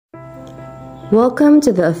Welcome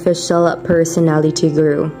to the Official Personality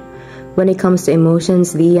Guru. When it comes to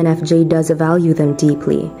emotions, the ENFJ does value them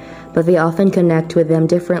deeply, but they often connect with them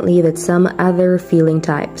differently than some other feeling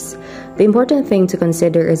types. The important thing to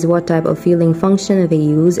consider is what type of feeling function they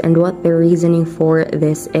use and what their reasoning for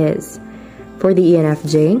this is. For the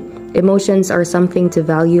ENFJ, emotions are something to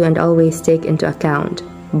value and always take into account,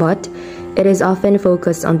 but it is often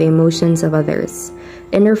focused on the emotions of others.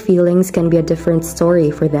 Inner feelings can be a different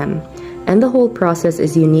story for them, and the whole process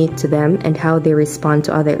is unique to them and how they respond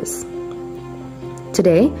to others.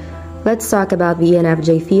 Today, let's talk about the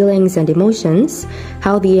ENFJ feelings and emotions,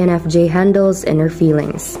 how the ENFJ handles inner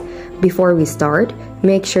feelings. Before we start,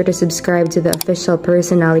 make sure to subscribe to the Official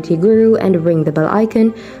Personality Guru and ring the bell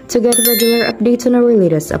icon to get regular updates on our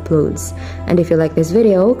latest uploads. And if you like this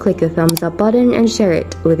video, click the thumbs up button and share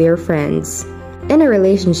it with your friends. In a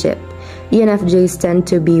relationship, ENFJs tend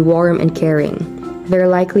to be warm and caring. They're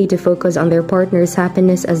likely to focus on their partner's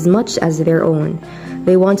happiness as much as their own.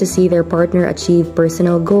 They want to see their partner achieve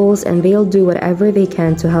personal goals, and they'll do whatever they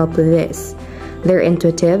can to help with this. Their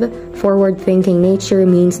intuitive, forward-thinking nature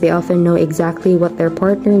means they often know exactly what their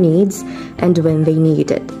partner needs and when they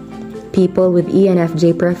need it. People with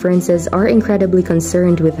ENFJ preferences are incredibly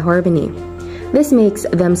concerned with harmony. This makes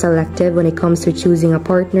them selective when it comes to choosing a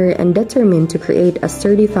partner and determined to create a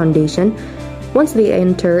sturdy foundation once they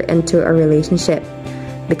enter into a relationship.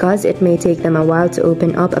 Because it may take them a while to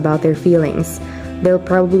open up about their feelings, they'll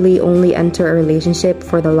probably only enter a relationship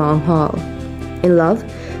for the long haul. In love,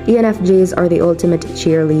 ENFJs are the ultimate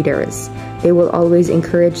cheerleaders. They will always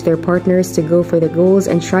encourage their partners to go for the goals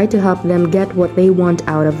and try to help them get what they want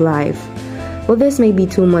out of life. While this may be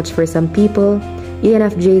too much for some people,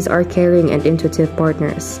 ENFJs are caring and intuitive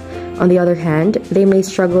partners. On the other hand, they may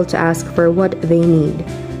struggle to ask for what they need.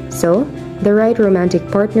 So, the right romantic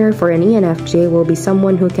partner for an ENFJ will be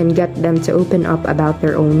someone who can get them to open up about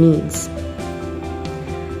their own needs.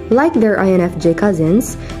 Like their INFJ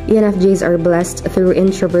cousins, ENFJs are blessed through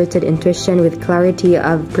introverted intuition with clarity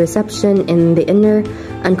of perception in the inner,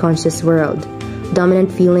 unconscious world.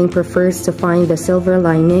 Dominant feeling prefers to find the silver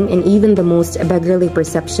lining in even the most beggarly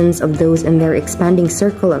perceptions of those in their expanding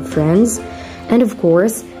circle of friends, and of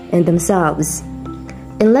course, in themselves.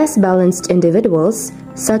 In less balanced individuals,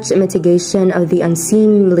 such mitigation of the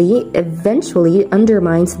unseemly eventually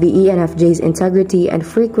undermines the ENFJ's integrity and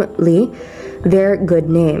frequently their good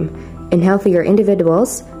name. In healthier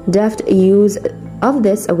individuals, deft use of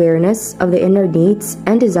this awareness of the inner needs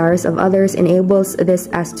and desires of others enables this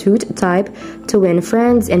astute type to win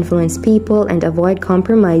friends, influence people, and avoid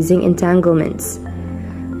compromising entanglements.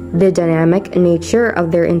 The dynamic nature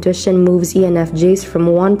of their intuition moves ENFJs from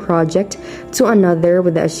one project to another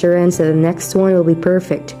with the assurance that the next one will be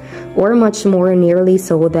perfect, or much more nearly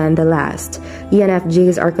so than the last.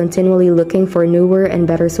 ENFJs are continually looking for newer and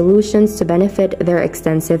better solutions to benefit their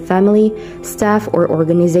extensive family, staff, or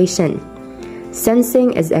organization.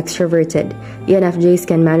 Sensing is extroverted. ENFJs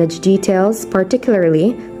can manage details,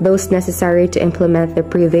 particularly those necessary to implement the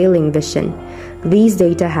prevailing vision. These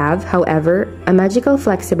data have, however, a magical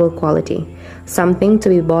flexible quality. Something to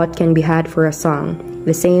be bought can be had for a song.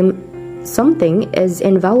 The same something is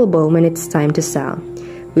invaluable when it's time to sell.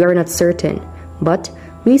 We are not certain, but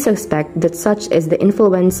we suspect that such is the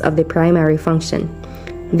influence of the primary function.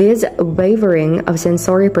 This wavering of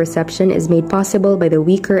sensory perception is made possible by the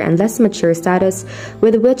weaker and less mature status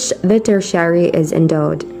with which the tertiary is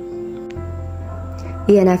endowed.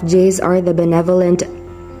 ENFJs are the benevolent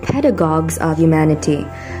pedagogues of humanity.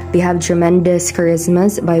 They have tremendous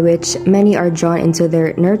charismas by which many are drawn into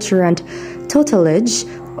their nurturant tutelage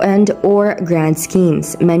and or grand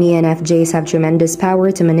schemes. Many ENFJs have tremendous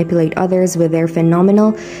power to manipulate others with their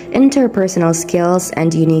phenomenal interpersonal skills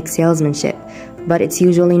and unique salesmanship, but it's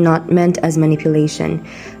usually not meant as manipulation.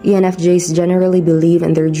 ENFJs generally believe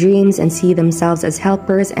in their dreams and see themselves as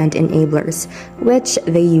helpers and enablers, which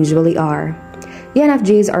they usually are.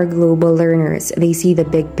 ENFJs are global learners. They see the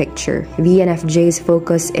big picture. The ENFJ's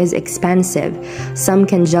focus is expansive. Some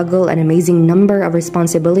can juggle an amazing number of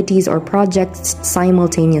responsibilities or projects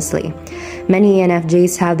simultaneously. Many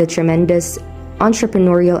ENFJs have the tremendous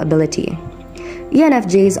entrepreneurial ability.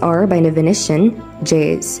 ENFJs are, by definition,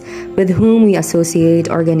 Js, with whom we associate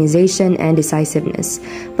organization and decisiveness,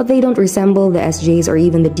 but they don't resemble the SJs or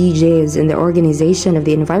even the DJs in the organization of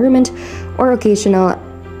the environment or occasional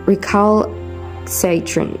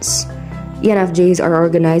recalcitrance. ENFJs are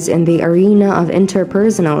organized in the arena of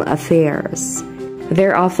interpersonal affairs.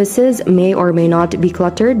 Their offices may or may not be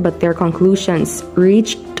cluttered, but their conclusions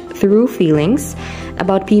reached through feelings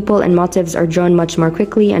about people and motives are drawn much more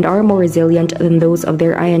quickly and are more resilient than those of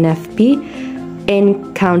their INFP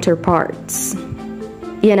in counterparts.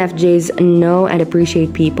 ENFJs know and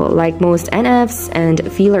appreciate people. Like most NFs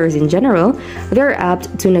and feelers in general, they're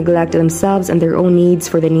apt to neglect themselves and their own needs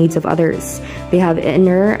for the needs of others. They have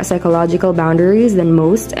inner psychological boundaries than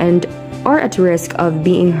most and are at risk of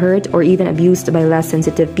being hurt or even abused by less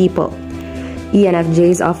sensitive people.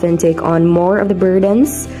 ENFJs often take on more of the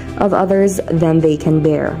burdens of others than they can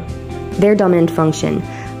bear. Their dominant function.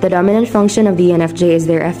 The dominant function of the ENFJ is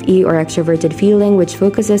their FE or extroverted feeling, which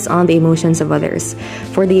focuses on the emotions of others.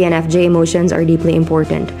 For the ENFJ, emotions are deeply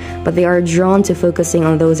important, but they are drawn to focusing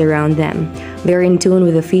on those around them. They are in tune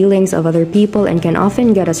with the feelings of other people and can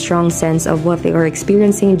often get a strong sense of what they are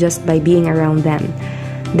experiencing just by being around them.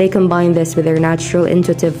 They combine this with their natural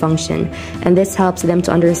intuitive function, and this helps them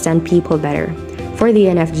to understand people better. For the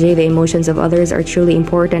ENFJ, the emotions of others are truly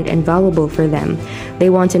important and valuable for them. They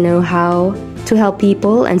want to know how to help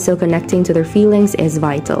people, and so connecting to their feelings is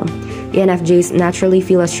vital. ENFJs naturally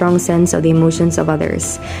feel a strong sense of the emotions of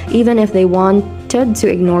others. Even if they wanted to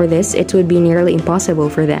ignore this, it would be nearly impossible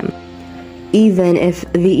for them. Even if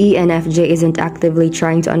the ENFJ isn't actively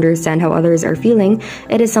trying to understand how others are feeling,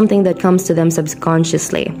 it is something that comes to them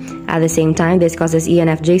subconsciously. At the same time, this causes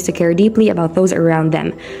ENFJs to care deeply about those around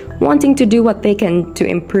them, wanting to do what they can to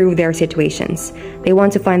improve their situations. They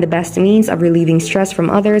want to find the best means of relieving stress from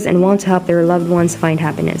others and want to help their loved ones find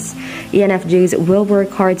happiness. ENFJs will work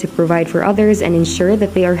hard to provide for others and ensure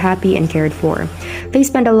that they are happy and cared for. They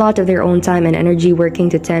spend a lot of their own time and energy working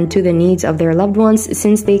to tend to the needs of their loved ones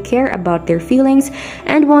since they care about their feelings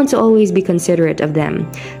and want to always be considerate of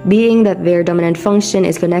them. Being that their dominant function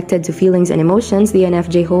is connected to feelings and emotions, the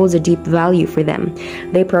ENFJ holds a deep value for them.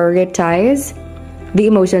 They prioritize the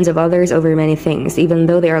emotions of others over many things. Even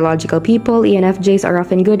though they are logical people, ENFJs are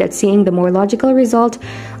often good at seeing the more logical result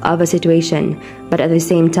of a situation. But at the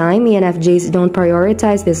same time, ENFJs don't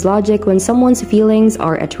prioritize this logic when someone's feelings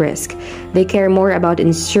are at risk. They care more about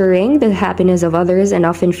ensuring the happiness of others and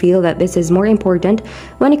often feel that this is more important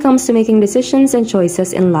when it comes to making decisions and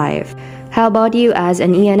choices in life. How about you as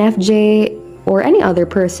an ENFJ or any other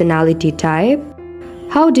personality type?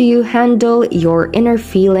 How do you handle your inner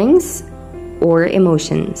feelings or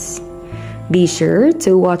emotions? Be sure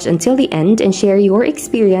to watch until the end and share your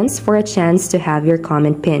experience for a chance to have your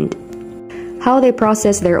comment pinned. How they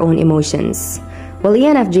process their own emotions. While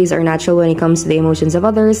ENFJs are natural when it comes to the emotions of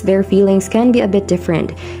others, their feelings can be a bit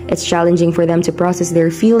different. It's challenging for them to process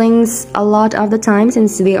their feelings a lot of the time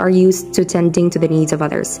since they are used to tending to the needs of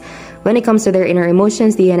others. When it comes to their inner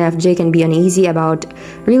emotions, the ENFJ can be uneasy about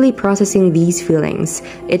really processing these feelings.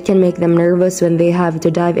 It can make them nervous when they have to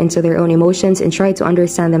dive into their own emotions and try to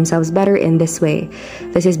understand themselves better in this way.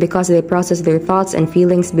 This is because they process their thoughts and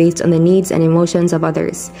feelings based on the needs and emotions of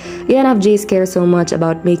others. ENFJs care so much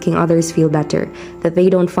about making others feel better that they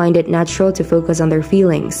don't find it natural to focus on their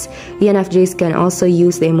feelings. ENFJs can also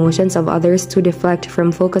use the emotions of others to deflect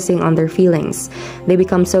from focusing on their feelings. They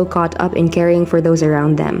become so caught up in caring for those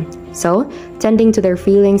around them. So, tending to their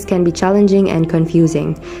feelings can be challenging and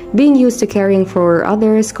confusing. Being used to caring for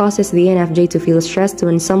others causes the ENFJ to feel stressed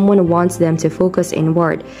when someone wants them to focus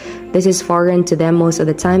inward. This is foreign to them most of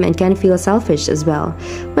the time and can feel selfish as well.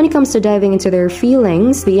 When it comes to diving into their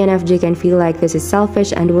feelings, the ENFJ can feel like this is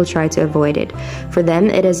selfish and will try to avoid it. For them,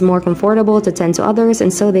 it is more comfortable to tend to others,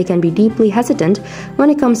 and so they can be deeply hesitant when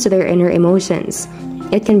it comes to their inner emotions.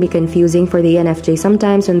 It can be confusing for the ENFJ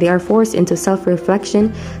sometimes when they are forced into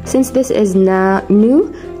self-reflection, since this is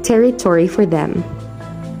new territory for them.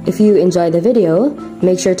 If you enjoyed the video,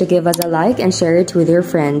 make sure to give us a like and share it with your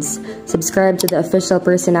friends. Subscribe to the Official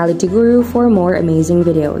Personality Guru for more amazing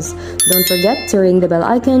videos. Don't forget to ring the bell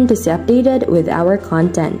icon to stay updated with our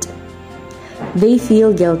content. They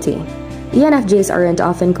feel guilty. ENFJs aren't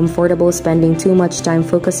often comfortable spending too much time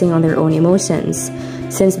focusing on their own emotions,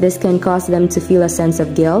 since this can cause them to feel a sense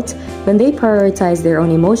of guilt. When they prioritize their own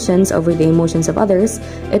emotions over the emotions of others,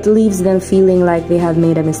 it leaves them feeling like they have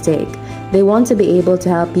made a mistake. They want to be able to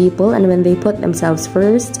help people, and when they put themselves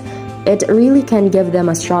first, it really can give them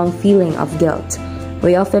a strong feeling of guilt.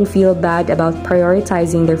 They often feel bad about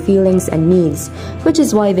prioritizing their feelings and needs, which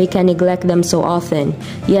is why they can neglect them so often.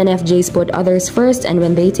 ENFJs put others first, and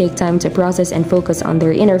when they take time to process and focus on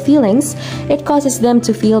their inner feelings, it causes them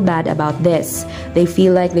to feel bad about this. They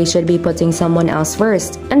feel like they should be putting someone else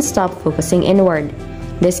first and stop focusing inward.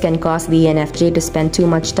 This can cause the ENFJ to spend too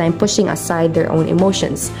much time pushing aside their own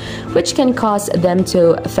emotions, which can cause them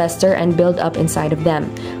to fester and build up inside of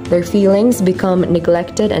them. Their feelings become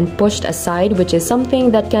neglected and pushed aside, which is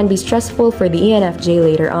something that can be stressful for the ENFJ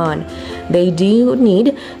later on. They do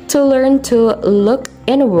need to learn to look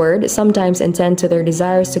inward sometimes and tend to their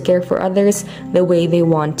desires to care for others the way they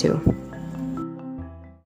want to.